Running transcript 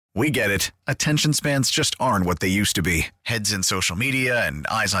We get it. Attention spans just aren't what they used to be. Heads in social media and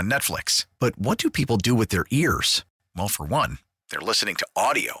eyes on Netflix. But what do people do with their ears? Well, for one, they're listening to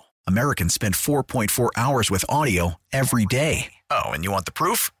audio. Americans spend 4.4 hours with audio every day. Oh, and you want the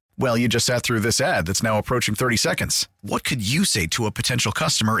proof? Well, you just sat through this ad that's now approaching 30 seconds. What could you say to a potential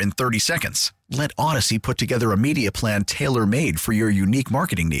customer in 30 seconds? Let Odyssey put together a media plan tailor-made for your unique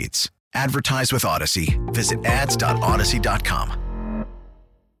marketing needs. Advertise with Odyssey. Visit ads.odyssey.com.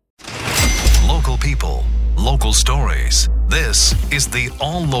 Local people, local stories. This is the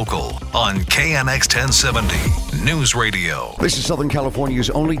All Local on KNX 1070 News Radio. This is Southern California's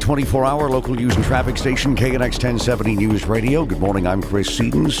only 24-hour local news and traffic station, KNX 1070 News Radio. Good morning, I'm Chris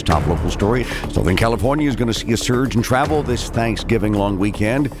Seatons. Top local story. Southern California is going to see a surge in travel this Thanksgiving long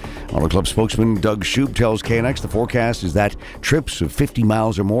weekend. Auto Club spokesman Doug Shoup tells KNX the forecast is that trips of 50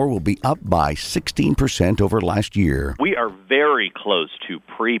 miles or more will be up by 16% over last year. We are very close to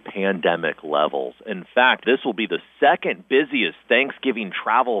pre-pandemic levels. In fact, this will be the second busiest Thanksgiving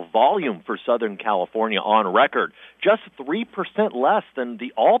travel volume for Southern California on record, just 3% less than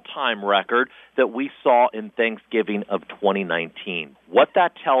the all-time record that we saw in Thanksgiving of 2019. What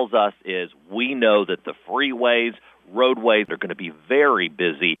that tells us is we know that the freeways, roadways are going to be very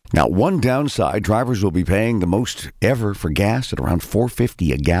busy. Now, one downside, drivers will be paying the most ever for gas at around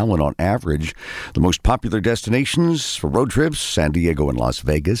 $4.50 a gallon on average. The most popular destinations for road trips, San Diego and Las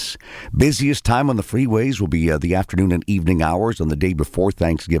Vegas. Busiest time on the freeways will be the afternoon and evening hours on the day before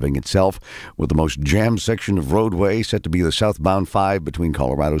Thanksgiving itself, with the most jammed section of roadway set to be the southbound 5 between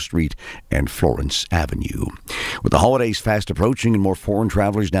Colorado Street and Florence Avenue. With the holidays fast approaching and more foreign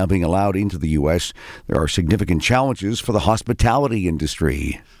travelers now being allowed into the U.S., there are significant challenges for the hospitality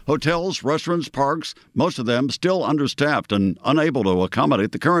industry. Hotels, restaurants, parks, most of them still understaffed and unable to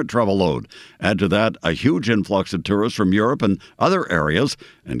accommodate the current travel load. Add to that a huge influx of tourists from Europe and other areas,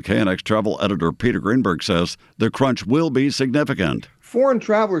 and KNX travel editor Peter Greenberg says the crunch will be significant. Foreign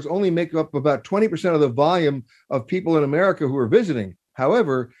travelers only make up about 20% of the volume of people in America who are visiting.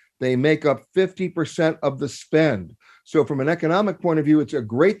 However, they make up 50% of the spend. So from an economic point of view, it's a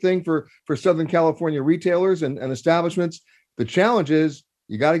great thing for Southern California retailers and establishments. The challenge is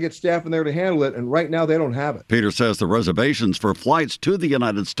you got to get staff in there to handle it, and right now they don't have it. Peter says the reservations for flights to the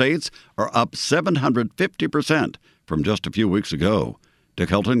United States are up 750% from just a few weeks ago. Dick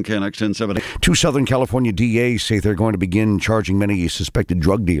Helton, KNX 1070. Two Southern California DAs say they're going to begin charging many suspected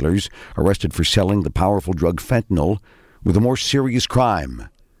drug dealers arrested for selling the powerful drug fentanyl with a more serious crime.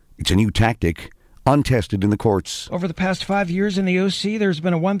 It's a new tactic, untested in the courts. Over the past 5 years in the OC, there's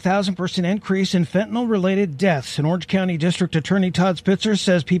been a 1,000% increase in fentanyl-related deaths. And Orange County District Attorney Todd Spitzer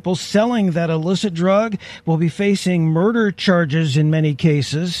says people selling that illicit drug will be facing murder charges in many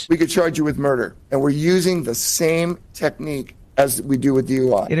cases. We could charge you with murder, and we're using the same technique as we do with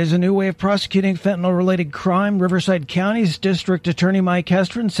DUI. It is a new way of prosecuting fentanyl-related crime. Riverside County's District Attorney Mike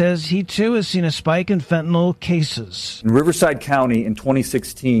Hestron says he, too, has seen a spike in fentanyl cases. In Riverside County in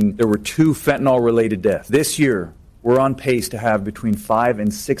 2016, there were 2 fentanyl-related deaths. This year, we're on pace to have between 500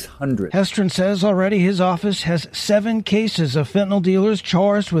 and 600. Hestron says already his office has 7 cases of fentanyl dealers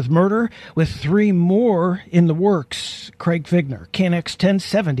charged with murder, with 3 more in the works. Craig Figner, KNX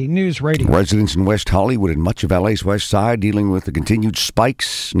 1070 News Radio. Residents in West Hollywood and much of LA's West Side dealing with the continued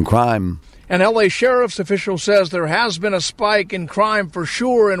spikes in crime. An L.A. sheriff's official says there has been a spike in crime for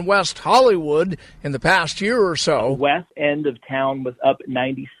sure in West Hollywood in the past year or so. The west end of town was up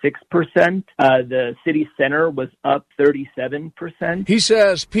 96%. The city center was up 37%. He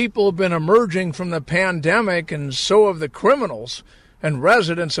says people have been emerging from the pandemic, and so have the criminals. And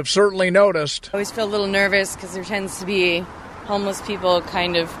residents have certainly noticed. I always feel a little nervous because there tends to be homeless people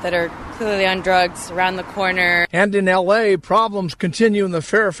that are clearly on drugs around the corner. And in L.A., problems continue in the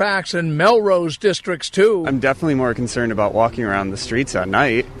Fairfax and Melrose districts, too. I'm definitely more concerned about walking around the streets at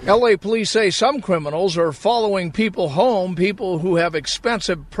night. L.A. police say some criminals are following people home, people who have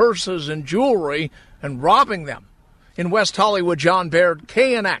expensive purses and jewelry, and robbing them. In West Hollywood, John Baird,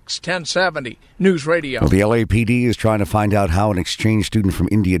 KNX 1070 News Radio. Well, the LAPD is trying to find out how an exchange student from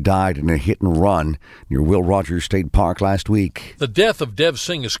India died in a hit-and-run near Will Rogers State Park last week. The death of Dev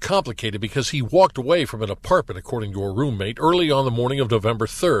Singh is complicated because he walked away from an apartment, according to a roommate, early on the morning of November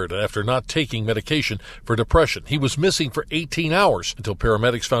 3rd after not taking medication for depression. He was missing for 18 hours until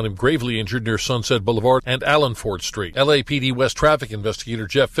paramedics found him gravely injured near Sunset Boulevard and Allenford Street. LAPD West traffic investigator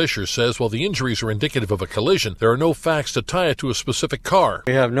Jeff Fisher says while the injuries are indicative of a collision, there are no facts facts to tie it to a specific car.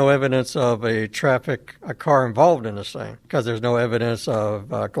 We have no evidence of a car involved in this thing because there's no evidence of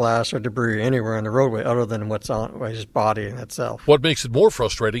glass or debris anywhere in the roadway other than what's on his body in itself. What makes it more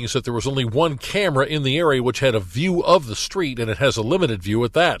frustrating is that there was only one camera in the area which had a view of the street, and it has a limited view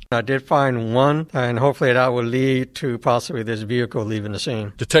at that. I did find one, and hopefully that will lead to possibly this vehicle leaving the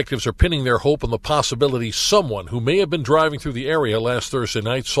scene. Detectives are pinning their hope on the possibility someone who may have been driving through the area last Thursday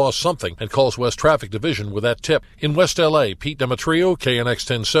night saw something and calls West Traffic Division with that tip. In West L.A., Pete Demetrio, KNX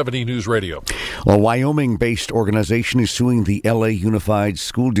 1070 News Radio. A Wyoming-based organization is suing the L.A. Unified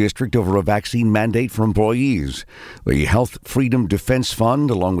School District over a vaccine mandate for employees. The Health Freedom Defense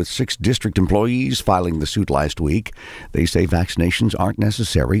Fund, along with 6 district employees filing the suit last week, they say vaccinations aren't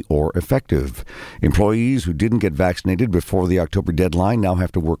necessary or effective. Employees who didn't get vaccinated before the October deadline now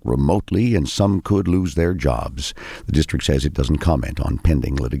have to work remotely, and some could lose their jobs. The district says it doesn't comment on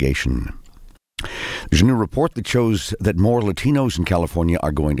pending litigation. There's a new report that shows that more Latinos in California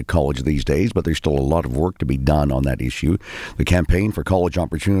are going to college these days, but there's still a lot of work to be done on that issue. The Campaign for College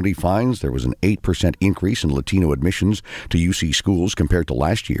Opportunity finds there was an 8% increase in Latino admissions to UC schools compared to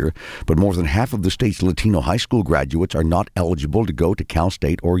last year, but more than half of the state's Latino high school graduates are not eligible to go to Cal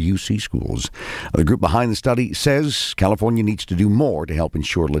State or UC schools. The group behind the study says California needs to do more to help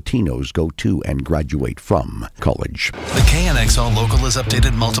ensure Latinos go to and graduate from college. The KNX All Local is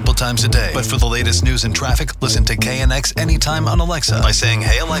updated multiple times a day, but for the latest news and traffic, listen to KNX anytime on Alexa by saying,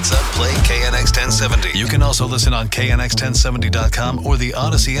 "Hey Alexa, play KNX 1070. You can also listen on KNX1070.com or the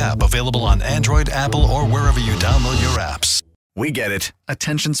Odyssey app, available on Android, Apple, or wherever you download your apps. We get it.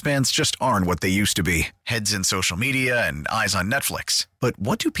 Attention spans just aren't what they used to be. Heads in social media and eyes on Netflix. But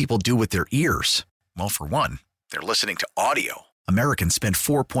what do people do with their ears? Well, for one, they're listening to audio. Americans spend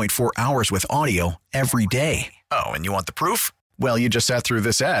 4.4 hours with audio every day. Oh, and you want the proof? Well, you just sat through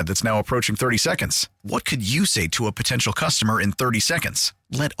this ad that's now approaching 30 seconds. What could you say to a potential customer in 30 seconds?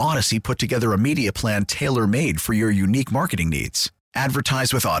 Let Odyssey put together a media plan tailor-made for your unique marketing needs.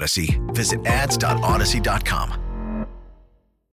 Advertise with Odyssey. Visit ads.odyssey.com.